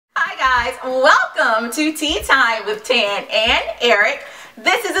guys, welcome to Tea Time with Tan and Eric.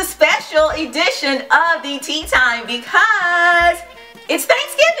 This is a special edition of the Tea Time because it's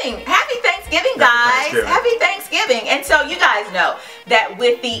Thanksgiving. Happy Thanksgiving, guys. Happy Thanksgiving. And so you guys know that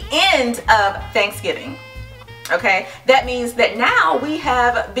with the end of Thanksgiving, okay, that means that now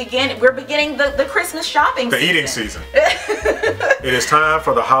we're beginning the Christmas shopping season. The eating season. It is time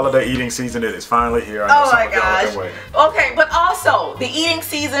for the holiday eating season. It is finally here. I know oh my gosh. Okay, but also the eating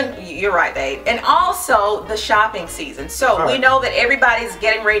season, you're right, babe, and also the shopping season. So we know that everybody's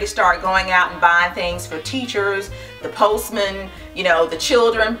getting ready to start going out and buying things for teachers, the postman, you know, the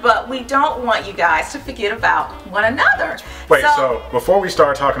children, but we don't want you guys to forget about one another. Wait, so before we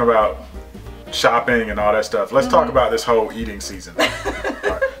start talking about shopping and all that stuff, let's talk about this whole eating season.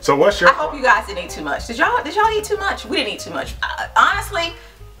 Right. So what's your... I hope you guys didn't eat too much. Did y'all eat too much? We didn't eat too much. Honestly,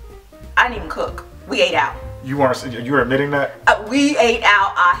 I didn't even cook. We ate out. You're admitting that? We ate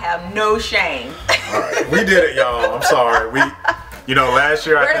out. I have no shame. All right. We did it, y'all. I'm sorry. You know, last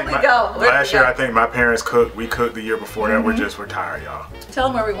year I think my parents cooked. We cooked the year before that. We're tired, y'all. Tell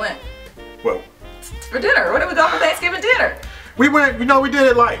them where we went. Well, for dinner. Where did we go for Thanksgiving dinner? We went, you know, we did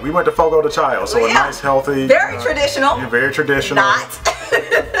it light. We went to Fogo de Chao, so a nice, healthy. Very traditional. Yeah, very traditional. Not.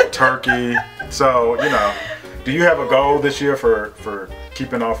 Turkey. So, you know, do you have a goal this year for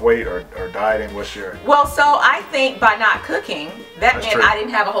keeping off weight or dieting? What's your... Well, so I think by not cooking, that meant I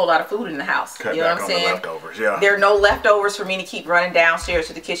didn't have a whole lot of food in the house. Cut you know back what I'm on saying? the leftovers, yeah. There are no leftovers for me to keep running downstairs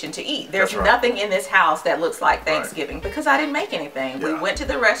to the kitchen to eat. There's nothing in this house that looks like Thanksgiving because I didn't make anything. Yeah. We went to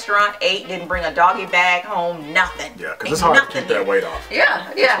the restaurant, ate, didn't bring a doggy bag home, nothing. Yeah, because it's hard to keep that weight off.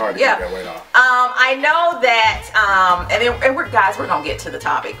 Yeah, it's hard to keep that weight off. I know that, and guys, we're going to get to the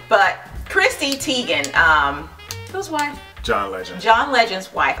topic, but Chrissy Teigen, whose wife? John Legend. John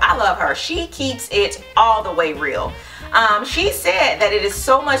Legend's wife. I love her. She keeps it all the way real. She said that it is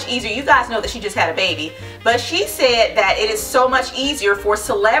so much easier. You guys know that she just had a baby, but she said that it is so much easier for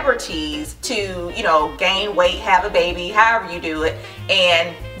celebrities to, you know, gain weight, have a baby, however you do it,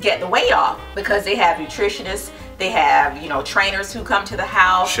 and get the weight off because they have nutritionists, they have, you know, trainers who come to the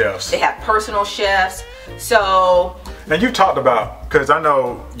house, chefs. They have personal chefs. So, and you talked about, because I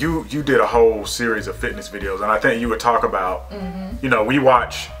know you did a whole series of fitness videos, and I think you would talk about, you know, we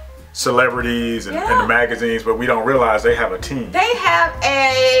watch celebrities and the magazines, but we don't realize they have a team. They have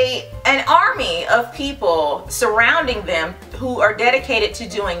an army of people surrounding them who are dedicated to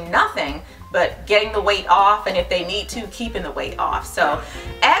doing nothing but getting the weight off, and if they need to, keeping the weight off. So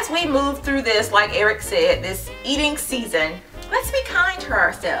as we move through this, like Eric said, this eating season, let's be kind to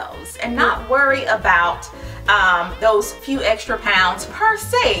ourselves and not worry about those few extra pounds per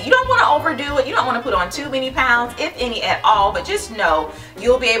se. You don't want to overdo it. You don't want to put on too many pounds, if any at all, but just know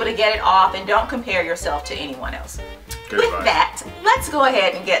you'll be able to get it off, and don't compare yourself to anyone else. With that, let's go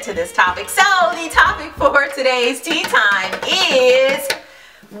ahead and get to this topic. So the topic for today's tea time is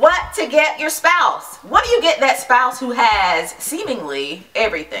what to get your spouse. What do you get that spouse who has seemingly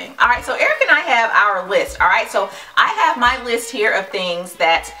everything? All right, so Eric and I have our list. All right, so I have my list here of things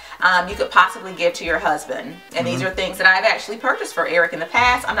that you could possibly give to your husband. And these are things that I've actually purchased for Eric in the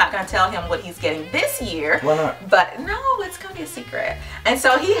past. I'm not going to tell him what he's getting this year. Why not? But no, it's going to be a secret. And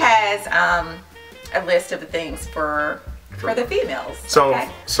so he has a list of the things for the females. So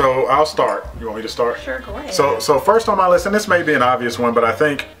so I'll start. You want me to start? Sure, go ahead. So first on my list, and this may be an obvious one, but I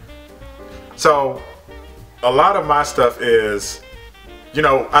think, so a lot of my stuff is, you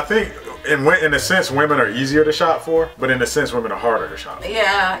know, I think in a sense women are easier to shop for, but in a sense women are harder to shop for.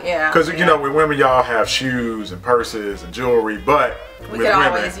 Yeah. Because you know, with women y'all have shoes and purses and jewelry, but we could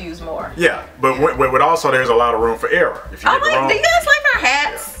always use more. Yeah, but with also there's a lot of room for error. If you get the wrong, do you guys like our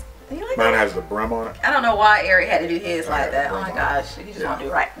hats? Like mine has the brim on it. I don't know why Eric had to do his like that. Oh my gosh, he just won't do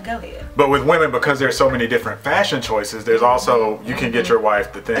it right. Go ahead. But with women, because there's so many different fashion choices, there's also, you can get your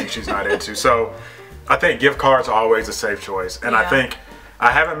wife the thing she's not into. So I think gift cards are always a safe choice. And I think,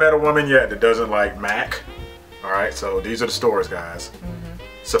 I haven't met a woman yet that doesn't like MAC. All right, so these are the stores, guys.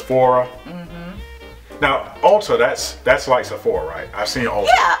 Sephora. Now, Ulta, that's like Sephora, right? I've seen Ulta.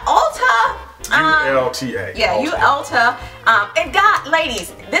 Yeah, Ulta. ULTA. Yeah, Ulta. And God,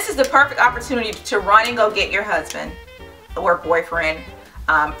 ladies, this is the perfect opportunity to run and go get your husband or boyfriend,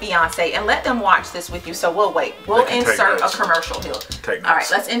 fiance, and let them watch this with you. So we'll wait. We'll insert a commercial here. Take notes. All right,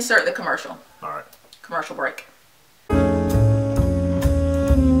 let's insert the commercial. All right. Commercial break. All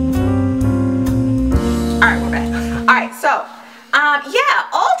right, we're back. All right, so yeah,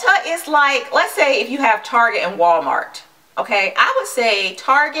 Ulta is like, let's say if you have Target and Walmart. Okay, I would say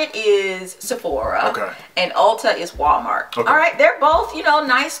Target is Sephora, and Ulta is Walmart. All right, they're both, you know,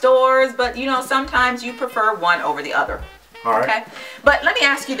 nice stores, but you know, sometimes you prefer one over the other. All right. Okay. But let me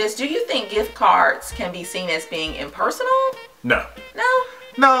ask you this. Do you think gift cards can be seen as being impersonal? No. No?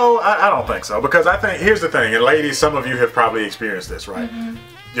 No, I don't think so. Because I think, here's the thing, and ladies, some of you have probably experienced this, right?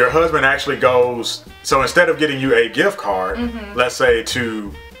 Your husband actually goes, so instead of getting you a gift card, let's say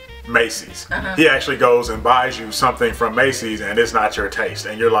to Macy's, he actually goes and buys you something from Macy's and it's not your taste.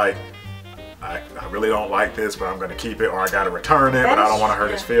 And you're like, I really don't like this, but I'm going to keep it, or I got to return it, but I don't want to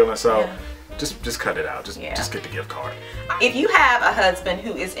hurt his feelings. So just cut it out. Just get the gift card. If you have a husband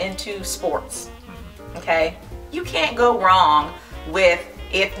who is into sports, okay, you can't go wrong with,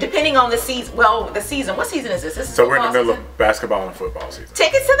 if depending on the season, what season is this? This is so we're in the middle season? of basketball and football season.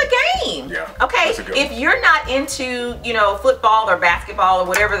 Tickets to the game. Yeah. Okay. That's a good If one. you're not into, football or basketball or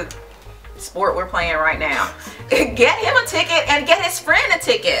whatever sport we're playing right now, get him a ticket and get his friend a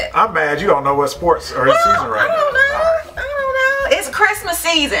ticket. I'm mad you don't know what sports are in season right now. I don't know. It's Christmas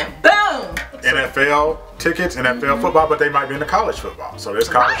season. Boom. NFL tickets, NFL football, but they might be into college football. So there's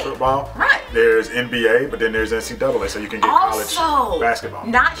college football. Right. There's NBA, but then there's NCAA, so you can get college basketball.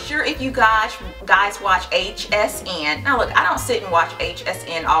 Not sure if you guys watch HSN. Now look, I don't sit and watch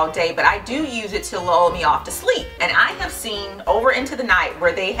HSN all day, but I do use it to lull me off to sleep. And I have seen over into the night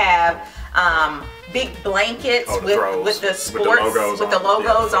where they have big blankets with the sports, with the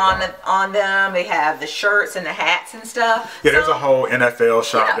logos on them. They have the shirts and the hats and stuff. Yeah, there's a whole NFL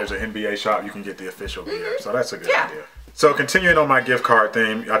shop. There's an NBA shop. You can get the official gear. So that's a good idea. So continuing on my gift card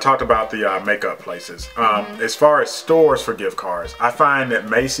theme, I talked about the makeup places. As far as stores for gift cards, I find that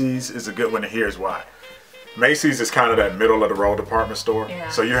Macy's is a good one, and here's why. Macy's is kind of that middle of the road department store.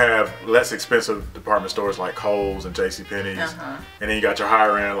 So you have less expensive department stores like Kohl's and JCPenney's, and then you got your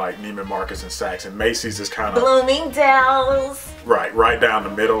higher end like Neiman Marcus and Saks, and Macy's is kind of Bloomingdale's. Right down the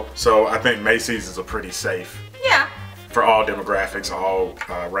middle. So I think Macy's is a pretty safe. Yeah. For all demographics, all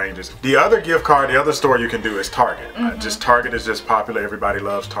ranges. The other gift card, the other store you can do is Target. Just Target is just popular. Everybody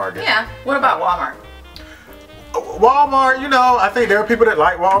loves Target. Yeah. What about Walmart? Walmart, I think there are people that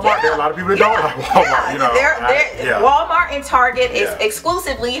like Walmart. There are a lot of people that don't like Walmart. Walmart and Target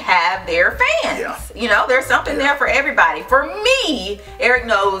exclusively have their fans. There's something there for everybody. For me, Eric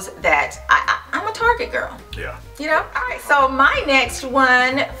knows that I'm a Target girl. Yeah. All right. So my next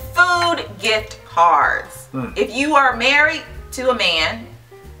one, food gift cards. If you are married to a man,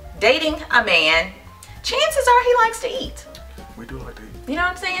 dating a man, chances are he likes to eat. We do like to eat. You know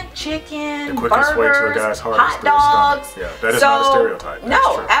what I'm saying? Chicken, the quickest way to a guy's heart hot is dogs. Yeah, that is not a stereotype.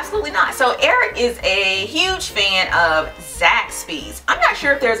 No, absolutely not. So Eric is a huge fan of Zaxby's. I'm not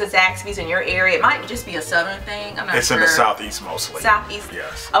sure if there's a Zaxby's in your area. It might just be a southern thing. I'm not sure. It's in the southeast mostly. Southeast?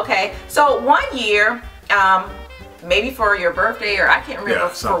 Yes. Okay. So one year, maybe for your birthday, or I can't remember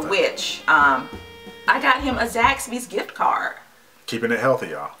for which, I got him a Zaxby's gift card. Keeping it healthy,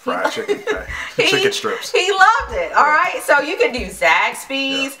 y'all. Fried chicken. Chicken strips. He loved it. All right. So you can do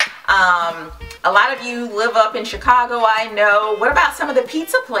Zaxby's. A lot of you live up in Chicago, I know. What about some of the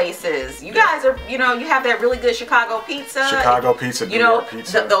pizza places? You guys are, you have that really good Chicago pizza. Chicago pizza, New York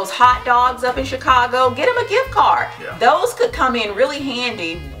pizza. Those hot dogs up in Chicago. Get him a gift card. Those could come in really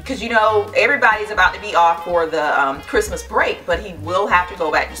handy because, everybody's about to be off for the Christmas break, but he will have to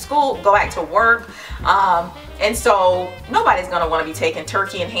go back to school, go back to work. And so nobody's going to want to be taking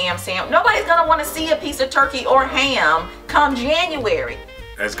turkey and ham sandwich. Nobody's going to want to see a piece of turkey or ham come January.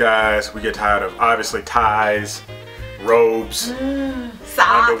 As guys, we get tired of obviously ties, robes,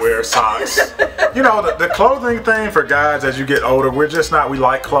 socks. underwear, socks. The clothing thing for guys as you get older, we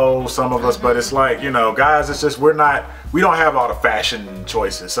like clothes, some of us, but it's like, guys, it's just we don't have all the fashion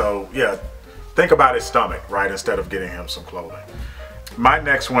choices. So yeah, think about his stomach, right, instead of getting him some clothing. My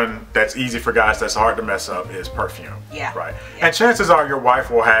next one that's easy for guys, that's hard to mess up, is perfume. Yeah. Right. Yeah. And chances are your wife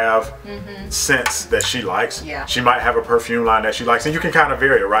will have scents that she likes. Yeah. She might have a perfume line that she likes, and you can kind of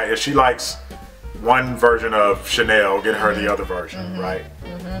vary it, right? If she likes one version of Chanel, get her the other version, right?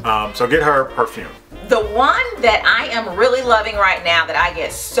 So get her perfume. The one that I am really loving right now that I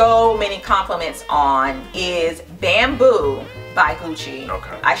get so many compliments on is Bamboo by Gucci.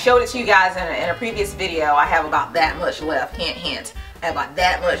 Okay. I showed it to you guys in a previous video. I have about that much left. Hint, hint. I have about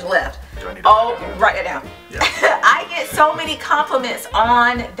that much left. Write it down. Yeah. I get so many compliments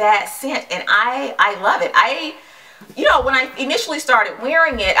on that scent, and I love it. When I initially started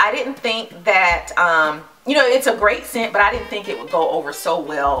wearing it, I didn't think that it's a great scent, but I didn't think it would go over so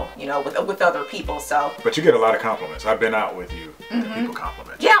well, with other people. So. But you get a lot of compliments. I've been out with you, and people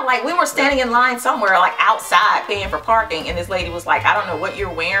compliment you. Yeah, like we were standing in line somewhere, like outside, paying for parking, and this lady was like, "I don't know what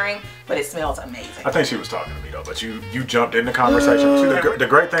you're wearing, but it smells amazing." I think she was talking to me though, but you jumped in the conversation. The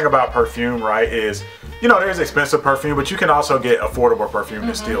great thing about perfume, right, is you know, there's expensive perfume, but you can also get affordable perfume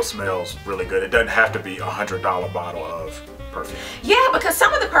that still smells really good. It doesn't have to be a $100 bottle of perfume. Yeah, because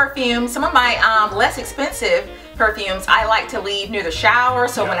some of the perfumes, some of my less expensive perfumes, I like to leave near the shower.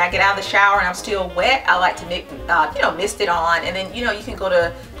 So when I get out of the shower and I'm still wet, I like to mix, you know, mist it on, and then, you know, you can go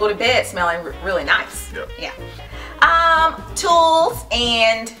to bed smelling really nice. Yep. Yeah. Tools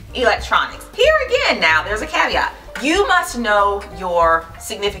and electronics. Here again, now there's a caveat. You must know your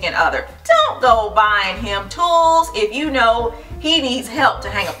significant other. Don't go buying him tools if you know he needs help to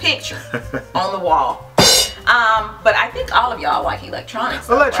hang a picture on the wall. But I think all of y'all like electronics.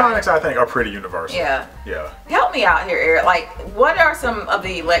 Electronics, right? I think, are pretty universal. Yeah. Yeah. Help me out here, Eric. Like, what are some of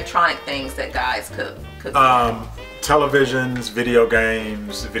the electronic things that guys could televisions, video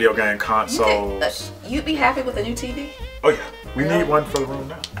game consoles. You'd be happy with a new TV? Oh yeah, we need one for the room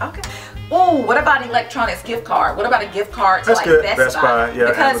now. Okay. Oh, what about an electronics gift card? What about a gift card to like Best Buy? Yeah,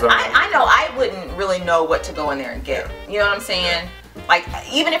 because Amazon. I know I wouldn't really know what to go in there and get. You know what I'm saying? Like,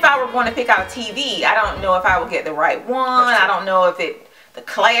 even if I were going to pick out a TV, I don't know if I would get the right one. I don't know if the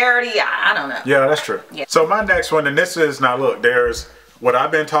clarity, I don't know. Yeah, that's true. Yeah. So my next one, and this is, now look, there's what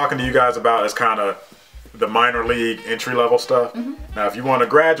I've been talking to you guys about is kind of the minor league entry level stuff. Now, if you want to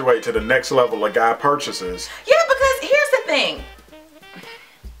graduate to the next level of guy purchases. Yeah, because here's the thing.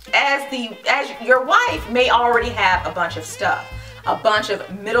 As your wife may already have a bunch of stuff, a bunch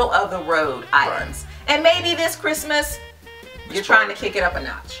of middle of the road items. Right. And maybe this Christmas, you're trying to kick it up a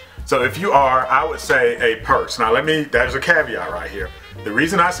notch. So if you are, I would say a purse. Now there's a caveat right here. The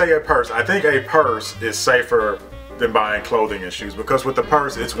reason I say a purse, I think a purse is safer than buying clothing and shoes, because with the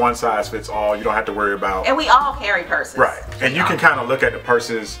purse, it's one size fits all. You don't have to worry about. And we all carry purses. Right. And you can kind of look at the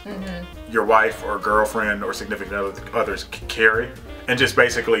purses your wife or girlfriend or significant others carry and just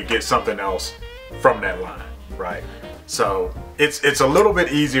basically get something else from that line. Right. So it's a little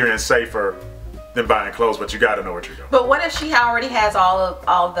bit easier and safer than buying clothes, but you got to know what you're doing. But what if she already has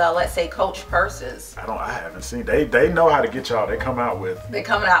all the, let's say, Coach purses? I haven't seen. They know how to get y'all. They're coming out with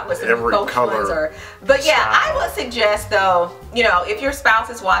some every Coach color ones. But yeah, style. I would suggest though, you know, if your spouse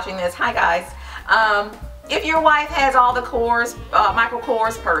is watching this, hi guys. If your wife has all the Michael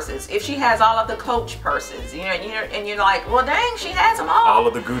Kors purses, if she has all of the Coach purses, you know, and you're like, well, dang, she has them all. All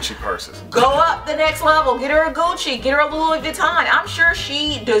of the Gucci purses. Go up the next level. Get her a Gucci. Get her a Louis Vuitton. I'm sure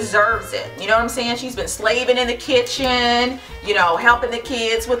she deserves it. You know what I'm saying? She's been slaving in the kitchen, you know, helping the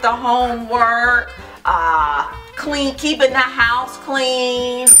kids with the homework, keeping the house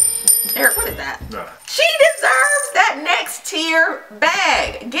clean. Eric, what is that? No. She deserves that next tier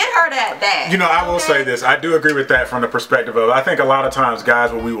bag. Get her that bag. You know, I will say this. I do agree with that from the perspective of, I think a lot of times,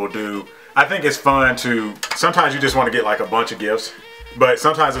 guys, what we will do, I think it's fun to, sometimes you just want to get like a bunch of gifts, but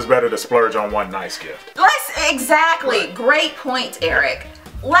sometimes it's better to splurge on one nice gift. Exactly. Right. Great point, Eric.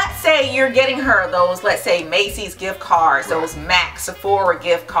 Let's say you're getting her those, let's say, Macy's gift cards, those MAC, Sephora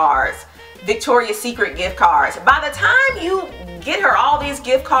gift cards, Victoria's Secret gift cards. By the time you get her all these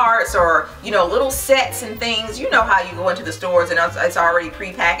gift cards or, you know, little sets and things, you know how you go into the stores and it's already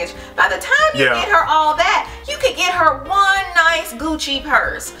prepackaged. By the time you get her all that, you could get her one nice Gucci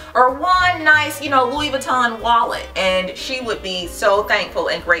purse or one nice, you know, Louis Vuitton wallet, and she would be so thankful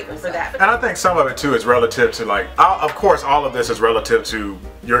and grateful for that. And I think some of it too is relative to, like, of course, all of this is relative to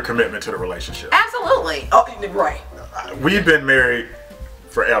your commitment to the relationship. Absolutely. Oh, right. We've been married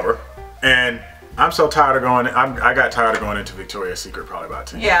forever, and I'm so tired of going. I got tired of going into Victoria's Secret probably about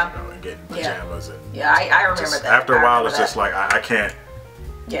 2 years ago and getting pajamas and. Yeah, I remember that. After a while, it's just like I can't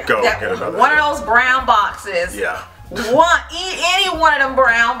go get another. One of those brown boxes. Yeah. Any one of them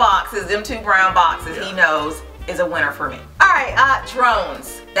brown boxes, them 2 brown boxes, he knows is a winner for me. All right,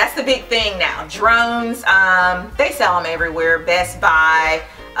 drones. That's the big thing now. Drones. They sell them everywhere. Best Buy,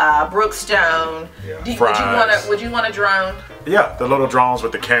 Brookstone. Yeah. Would you want a drone? Yeah, the little drones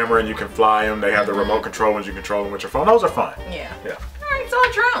with the camera and you can fly them. They have the remote control ones. You control them with your phone. Those are fun. Yeah. Yeah. All right, so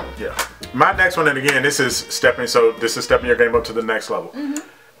a drone. Yeah. My next one, and again, this is stepping your game up to the next level.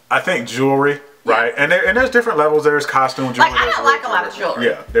 I think jewelry, right? And there's different levels. There's costume jewelry. Like, I don't like a lot of jewelry.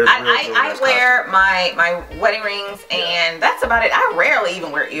 Yeah. There's I wear my wedding rings, and that's about it. I rarely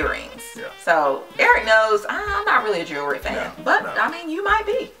even wear earrings. Yeah. So Eric knows I'm not really a jewelry fan, but I mean, you might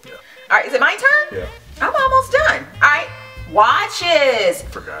be. Yeah. All right, is it my turn? Yeah. I'm almost done. All right. Watches.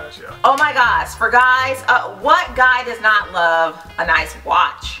 For guys, yeah. Oh my gosh, for guys, what guy does not love a nice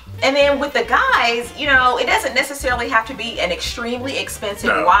watch? And then with the guys, you know, it doesn't necessarily have to be an extremely expensive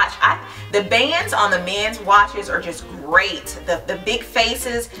watch. The bands on the men's watches are just great. The big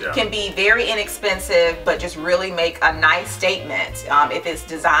faces can be very inexpensive, but just really make a nice statement if it's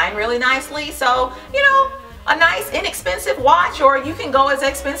designed really nicely. So, you know, a nice inexpensive watch, or you can go as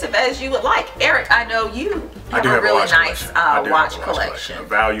expensive as you would like. Eric, I know you have a really nice watch collection. A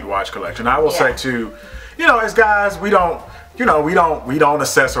valued watch collection. I will say too, you know, as guys, we don't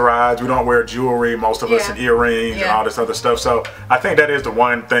accessorize, we don't wear jewelry, most of us, and earrings and all this other stuff. So I think that is the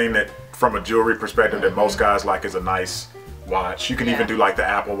one thing that, from a jewelry perspective, that most guys like is a nice watch. You can even do like the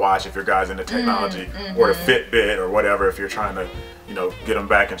Apple Watch if your guy's into technology, or the Fitbit or whatever if you're trying to, you know, get them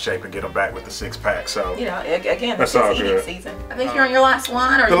back in shape and get them back with the six pack. So you know, again, this is eating season. I think you're on your last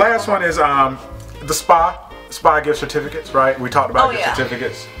one. Or the last one is the spa gift certificates. Right? We talked about gift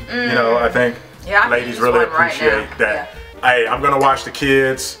certificates. You know, I think ladies really appreciate that. Hey, I'm gonna watch the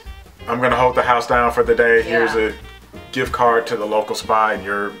kids. I'm gonna hold the house down for the day. Here's a gift card to the local spa in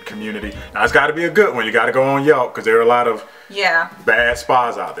your community. Now it's got to be a good one. You got to go on Yelp because there are a lot of bad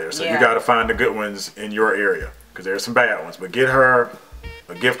spas out there. So you got to find the good ones in your area because there's some bad ones. But get her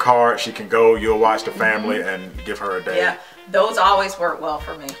a gift card. She can go. You'll watch the family and give her a day. Yeah, those always work well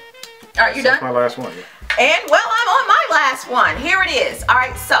for me. All right, you done? That's my last one. And well, I'm on my last one. Here it is. All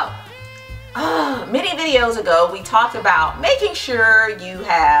right, so many videos ago we talked about making sure you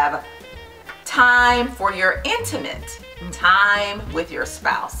have time for your intimate time with your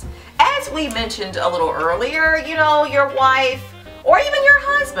spouse. As we mentioned a little earlier, you know, your wife or even your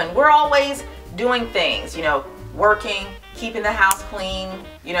husband, we're always doing things, you know, working, keeping the house clean,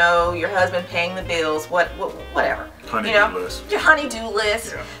 you know, your husband paying the bills, whatever. Honey-do list. Your honey-do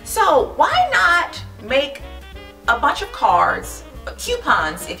list. Yeah. So why not make a bunch of cards,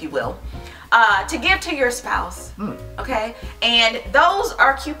 coupons, if you will, to give to your spouse, okay? And those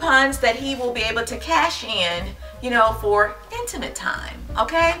are coupons that he will be able to cash in, you know, for intimate time,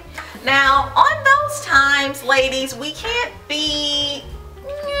 okay? Now, on those times, ladies, we can't be,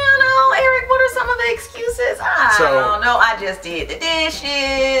 you know, Eric, what are some of the excuses? I don't know, I just did the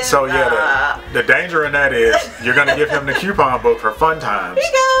dishes. So yeah, the danger in that is you're gonna give him the coupon book for fun times. Here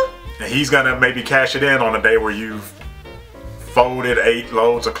you go. And he's gonna maybe cash it in on a day where you've folded 8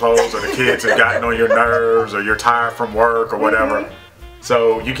 loads of clothes, or the kids have gotten on your nerves, or you're tired from work or whatever.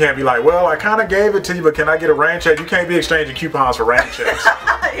 So you can't be like, well, I kind of gave it to you, but can I get a rain check? You can't be exchanging coupons for rain checks.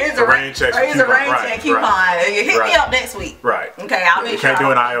 Here's a rain check coupon. Right. Hit me up next week. Right. Okay, I'll make you sure. You can't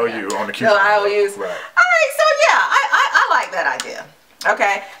do an IOU on the coupon. No IOUs. Right. All right, so yeah, I like that idea.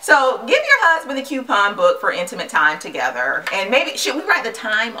 Okay, so give your husband the coupon book for intimate time together, and maybe should we write the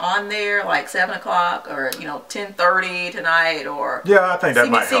time on there, like 7 o'clock, or you know 10:30 tonight, or I think that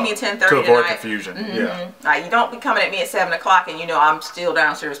might help. See me 10:30 to avoid tonight. Confusion. You don't be coming at me at 7 o'clock, and you know I'm still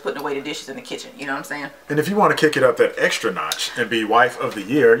downstairs putting away the dishes in the kitchen. You know what I'm saying? And if you want to kick it up that extra notch and be wife of the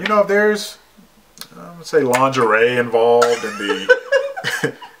year, you know, if there's let's say lingerie involved in the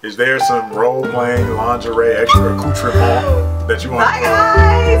is there some role-playing lingerie extra accoutrement that you want to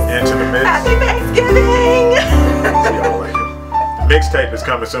put into the mix? Happy Thanksgiving! See y'all later. The mixtape is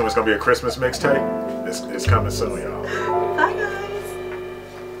coming soon. It's going to be a Christmas mixtape. It's coming soon, y'all. Bye, guys.